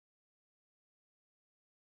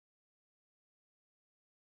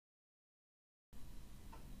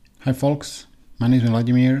Hi folks, my name is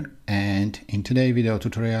Vladimir, and in today's video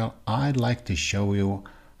tutorial I'd like to show you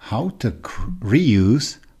how to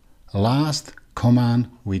reuse last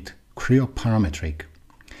command with Creo Parametric.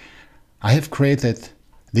 I have created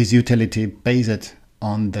this utility based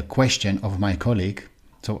on the question of my colleague,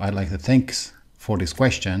 so I'd like to thanks for this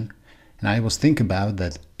question, and I was thinking about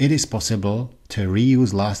that it is possible to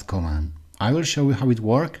reuse last command. I will show you how it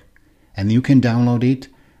works, and you can download it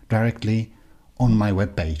directly on my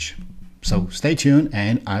web page. So stay tuned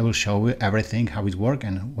and I will show you everything, how it works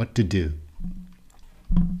and what to do.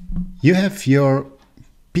 You have your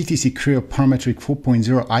PTC Creo Parametric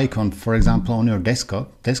 4.0 icon, for example, on your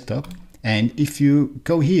desktop. And if you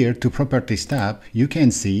go here to Properties tab, you can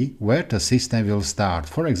see where the system will start.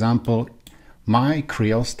 For example, my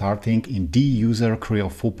Creo starting in D-User Creo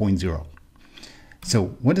 4.0. So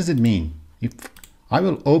what does it mean? If I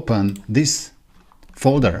will open this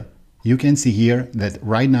folder, you can see here that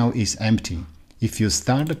right now is empty. If you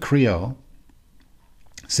start the Creo,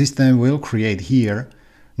 system will create here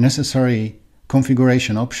necessary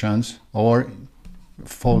configuration options or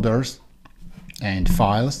folders and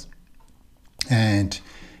files. And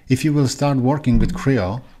if you will start working with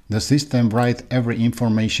Creo, the system write every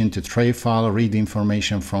information to tray file, read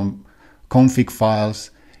information from config files.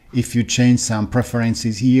 If you change some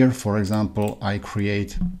preferences here, for example, I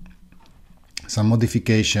create some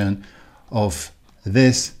modification of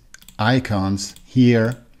these icons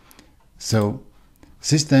here, so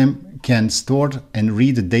system can store and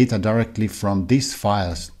read the data directly from these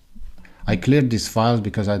files. I cleared these files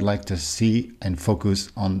because I'd like to see and focus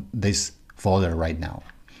on this folder right now.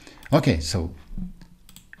 Okay, so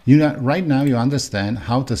right now you understand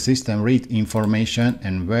how the system read information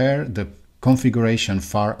and where the configuration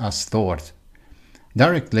files are stored.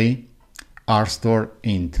 Directly are stored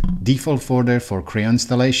in default folder for Creo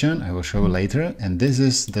installation. I will show you later. And this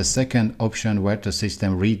is the second option where the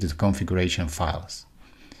system reads the configuration files.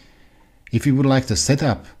 If you would like to set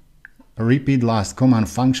up a repeat last command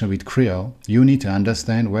function with Creo, you need to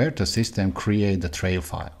understand where the system create the trail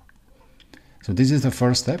file. So this is the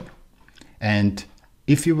first step. And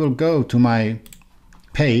if you will go to my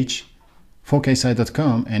page,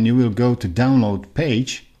 4ksite.com, and you will go to download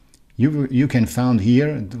page, you can find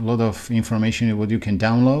here a lot of information what you can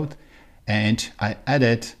download, and I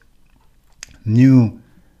added new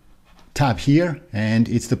tab here, and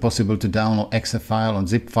it's the possible to download exe file or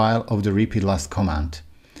zip file of the repeat last command.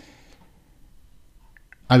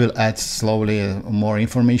 I will add slowly more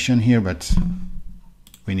information here, but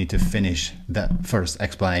we need to finish the first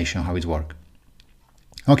explanation how it works.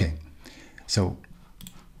 Okay, so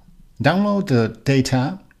download the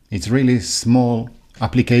data. It's really small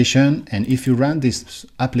application, and if you run this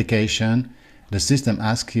application, the system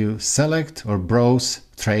asks you select or browse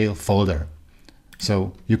trail folder.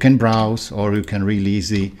 So you can browse, or you can really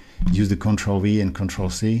easy use the Ctrl+V and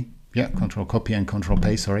Ctrl+C, Control copy and Control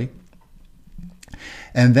paste, sorry.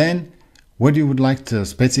 And then what you would like to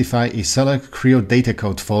specify is select Creo data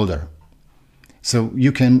code folder. So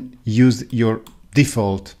you can use your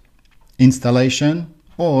default installation,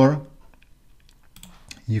 or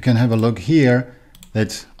you can have a look here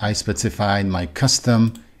that I specified my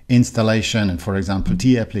custom installation, and for example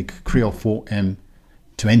tapplic Creo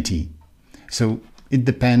 4M20. So it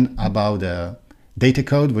depends about the data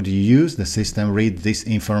code what you use, the system read this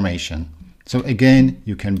information. So again,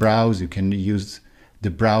 you can browse, you can use the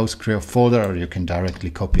browse Creo folder, or you can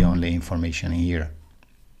directly copy only information here.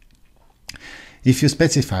 If you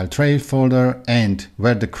specify trail folder and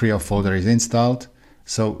where the Creo folder is installed,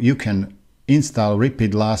 so you can install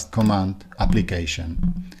repeat last command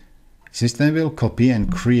application. System will copy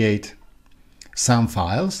and create some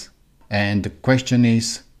files, and the question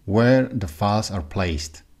is where the files are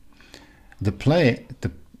placed. The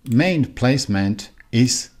main placement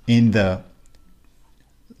is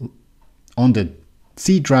on the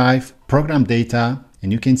C drive program data,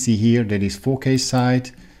 and you can see here that is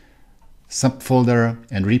 4ksite subfolder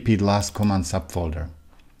and repeat last command subfolder.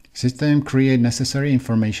 System create necessary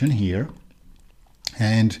information here.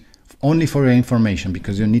 And only for your information,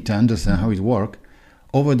 because you need to understand how it works,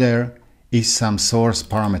 over there is some source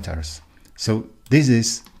parameters. So this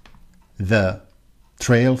is the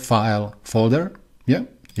trail file folder.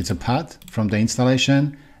 It's a path from the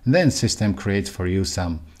installation. And then system creates for you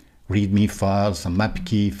some README files, some map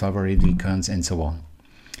key, favorite icons, and so on.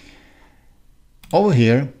 Over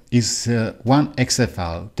here is one exe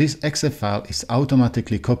file. This exe file is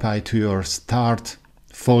automatically copied to your start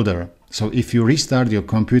folder. So if you restart your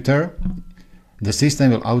computer, the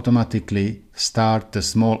system will automatically start the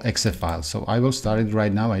small exe file. So I will start it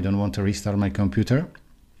right now. I don't want to restart my computer.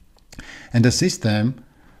 And the system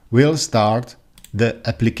will start the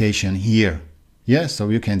application here. Yes, so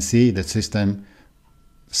you can see the system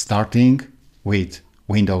starting with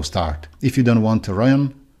Windows Start. If you don't want to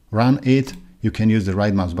run it, you can use the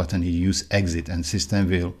right mouse button, you use exit, and system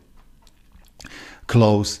will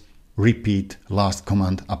close, repeat last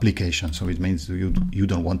command application. So it means you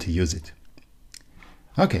don't want to use it.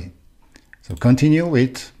 Okay, so continue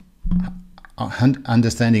with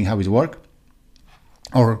understanding how it works,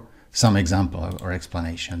 or some example or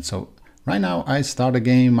explanation. So right now I start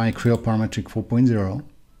again my Creo Parametric 4.0.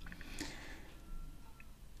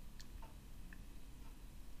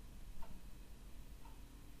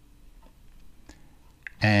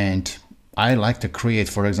 And I like to create,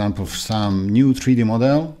 for example, some new 3D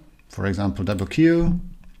model, for example, WQ.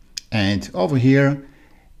 And over here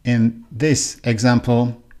in this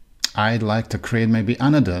example, I'd like to create maybe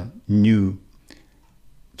another new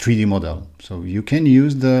 3D model. So you can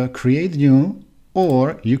use the create new,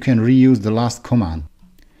 or you can reuse the last command.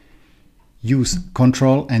 Use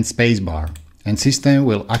Ctrl and spacebar, and system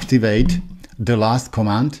will activate the last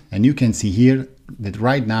command. And you can see here that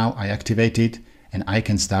right now I activate it, and I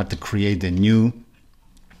can start to create a new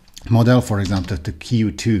model, for example, the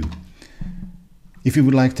Q2. If you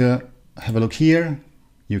would like to have a look here,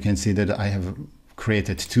 you can see that I have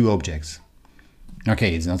created 2 objects.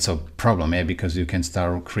 Okay, it's not so problem, because you can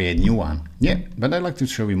start create new one. Yeah, but I'd like to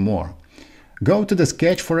show you more. Go to the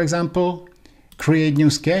sketch, for example, create new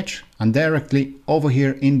sketch, and directly over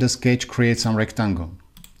here in the sketch create some rectangle.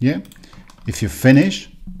 Yeah, if you finish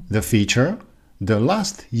the feature, the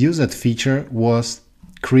last used feature was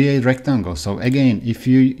create rectangle. So again, if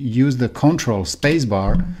you use the Ctrl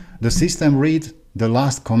spacebar, the system reads the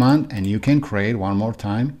last command and you can create one more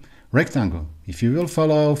time rectangle. If you will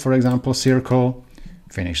follow, for example, circle,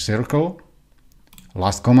 finish circle,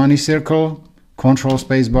 last command is circle, Ctrl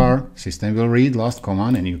spacebar, system will read last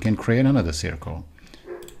command and you can create another circle.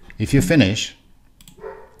 If you finish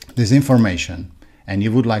this information and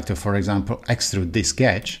you would like to, for example, extrude this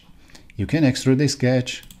sketch, you can extrude this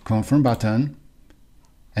sketch, confirm button,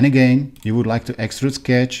 and again you would like to extrude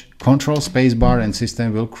sketch, Ctrl spacebar, and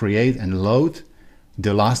system will create and load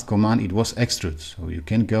the last command it was extrude. So you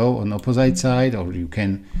can go on opposite side, or you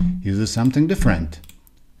can use something different.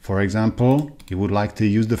 For example, you would like to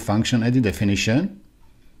use the function edit definition.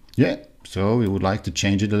 Yeah, so you would like to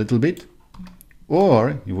change it a little bit.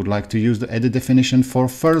 Or you would like to use the edit definition for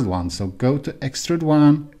first one. So go to extrude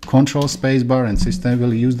one, Ctrl spacebar, and system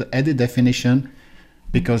will use the edit definition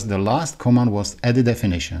because the last command was edit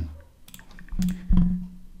definition.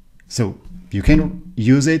 So you can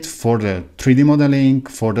use it for the 3D modeling,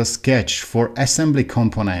 for the sketch, for assembly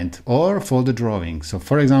component, or for the drawing. So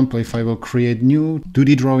for example, if I will create new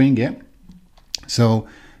 2D drawing, yeah. So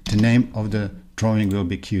the name of the drawing will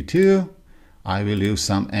be Q2. I will use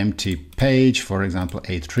some empty page, for example,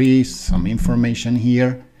 A3, some information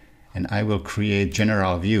here, and I will create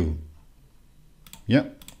general view. Yeah.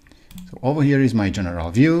 So over here is my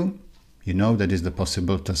general view. You know that is the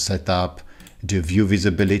possible to set up the view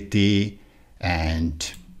visibility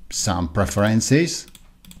and some preferences.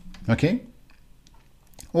 Okay.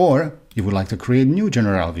 Or you would like to create new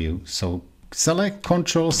general view. So select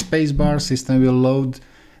Ctrl spacebar, system will load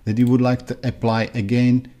that you would like to apply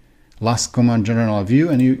again last command general view,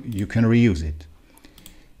 and you can reuse it.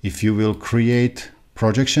 If you will create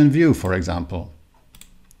projection view, for example,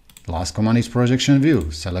 last command is projection view,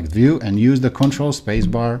 select view and use the Ctrl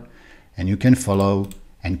spacebar, and you can follow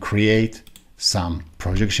and create some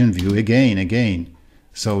projection view again.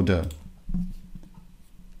 So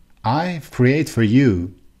I create for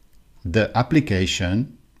you the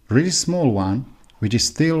application, really small one, which is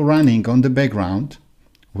still running on the background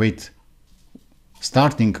with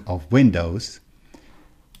starting of Windows,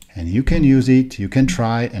 and you can use it, you can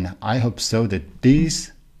try, and I hope so that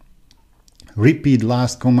this repeat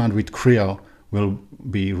last command with Creo will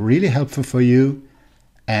be really helpful for you,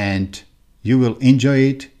 and you will enjoy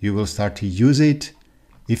it, you will start to use it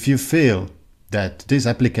if you feel that this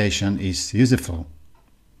application is useful.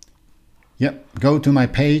 Yep, go to my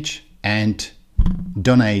page and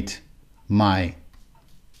donate my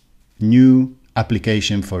new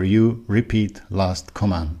application for you, repeat last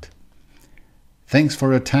command. Thanks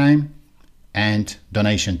for your time and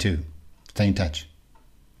donation too. Stay in touch.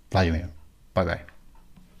 Vladimir. Bye bye.